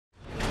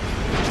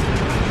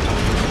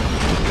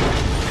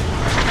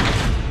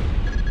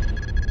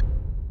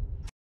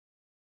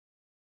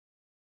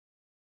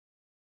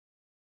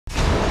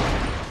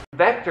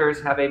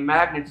Vectors have a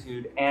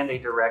magnitude and a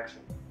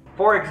direction.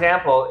 For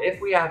example, if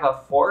we have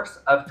a force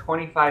of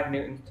 25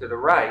 newtons to the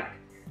right,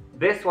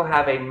 this will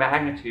have a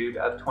magnitude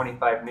of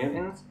 25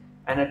 newtons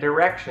and a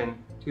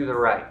direction to the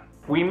right.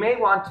 We may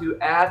want to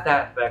add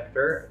that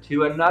vector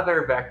to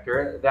another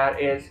vector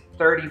that is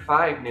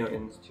 35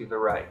 newtons to the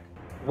right.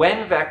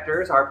 When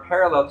vectors are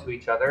parallel to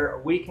each other,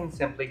 we can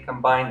simply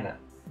combine them.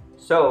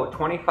 So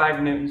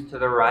 25 newtons to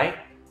the right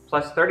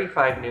plus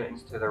 35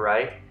 newtons to the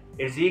right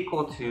is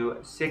equal to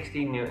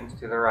 60 newtons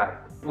to the right.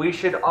 We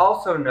should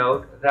also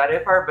note that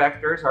if our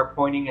vectors are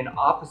pointing in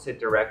opposite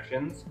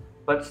directions,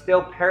 but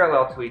still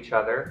parallel to each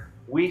other,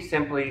 we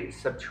simply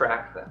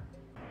subtract them.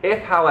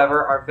 If,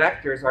 however, our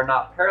vectors are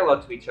not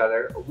parallel to each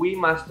other, we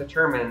must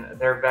determine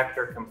their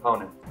vector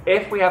component.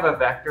 If we have a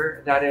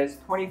vector that is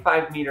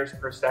 25 meters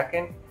per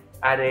second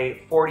at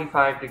a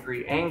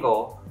 45-degree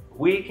angle,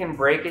 we can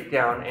break it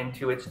down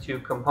into its two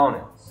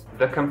components,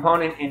 the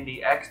component in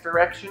the x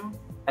direction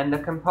and the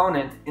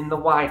component in the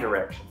y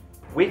direction.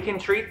 We can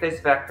treat this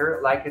vector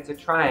like it's a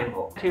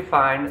triangle. To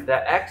find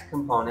the x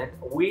component,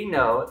 we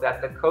know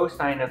that the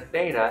cosine of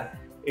theta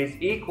is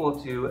equal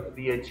to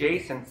the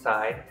adjacent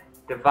side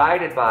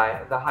divided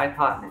by the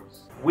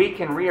hypotenuse. We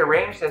can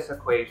rearrange this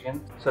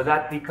equation so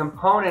that the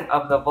component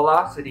of the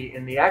velocity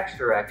in the x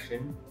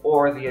direction,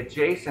 or the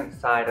adjacent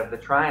side of the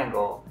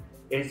triangle,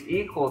 is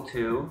equal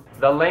to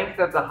the length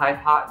of the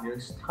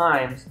hypotenuse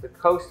times the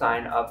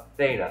cosine of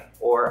theta,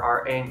 or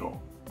our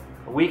angle.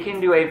 We can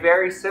do a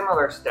very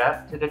similar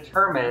step to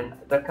determine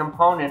the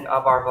component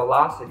of our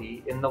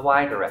velocity in the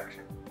y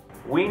direction.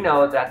 We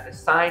know that the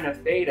sine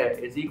of theta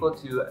is equal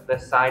to the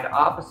side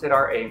opposite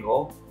our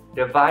angle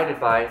divided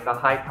by the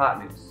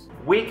hypotenuse.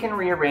 We can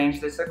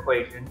rearrange this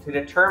equation to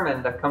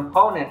determine the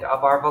component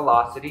of our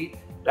velocity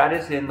that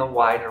is in the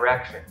y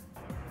direction.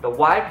 The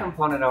y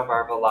component of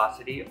our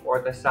velocity,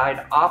 or the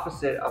side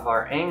opposite of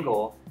our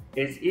angle,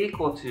 is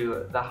equal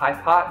to the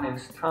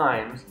hypotenuse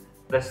times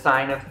the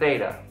sine of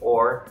theta,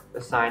 or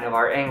the sine of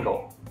our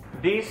angle.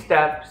 These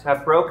steps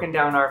have broken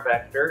down our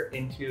vector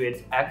into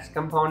its x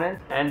component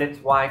and its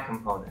y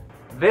component.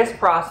 This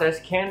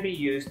process can be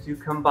used to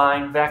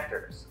combine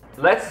vectors.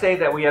 Let's say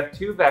that we have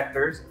two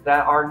vectors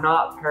that are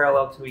not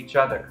parallel to each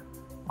other.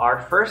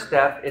 Our first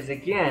step is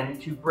again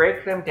to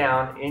break them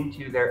down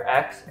into their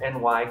x and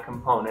y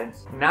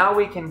components. Now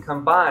we can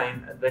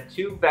combine the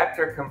two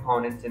vector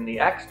components in the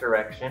x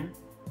direction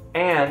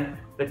and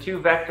the two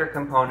vector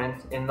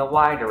components in the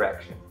y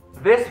direction.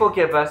 This will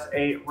give us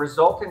a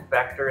resultant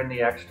vector in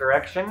the x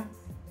direction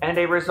and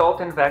a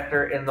resultant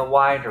vector in the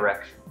y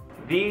direction.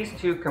 These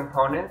two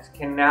components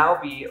can now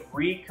be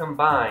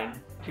recombined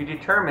to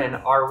determine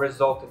our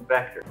resultant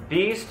vector.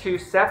 These two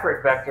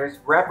separate vectors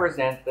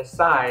represent the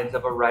sides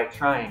of a right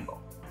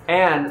triangle,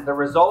 and the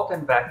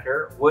resultant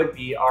vector would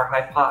be our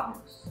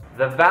hypotenuse.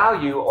 The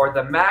value or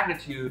the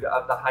magnitude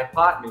of the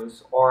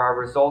hypotenuse, or our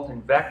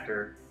resultant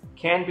vector,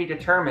 can be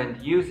determined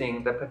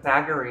using the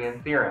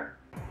Pythagorean theorem.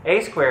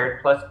 A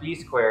squared plus b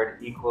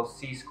squared equals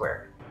c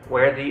squared,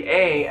 where the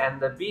a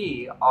and the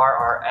b are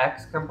our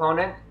x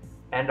component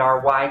and our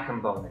y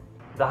component.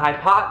 The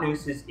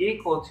hypotenuse is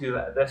equal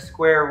to the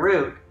square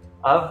root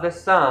of the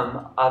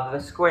sum of the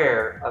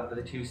square of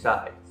the two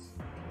sides.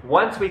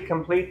 Once we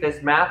complete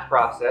this math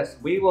process,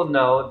 we will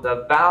know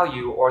the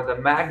value or the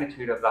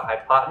magnitude of the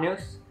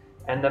hypotenuse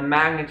and the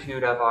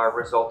magnitude of our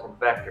resultant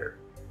vector.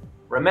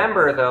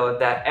 Remember, though,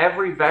 that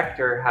every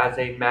vector has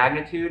a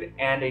magnitude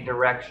and a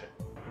direction.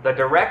 The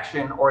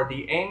direction or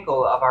the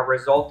angle of our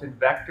resultant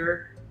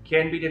vector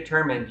can be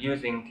determined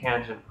using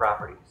tangent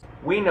properties.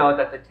 We know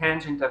that the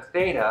tangent of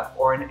theta,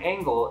 or an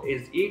angle,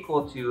 is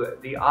equal to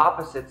the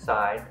opposite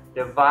side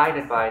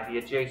divided by the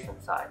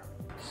adjacent side.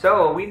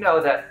 So we know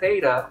that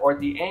theta, or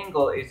the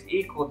angle, is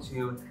equal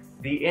to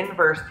the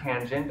inverse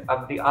tangent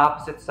of the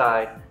opposite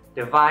side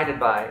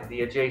divided by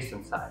the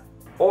adjacent side,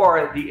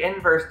 or the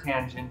inverse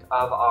tangent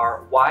of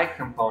our y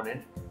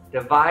component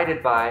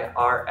divided by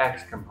our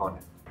x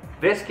component.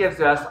 This gives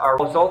us our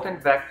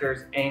resultant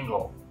vector's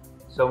angle.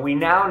 So we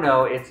now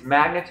know its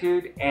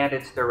magnitude and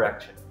its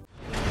direction.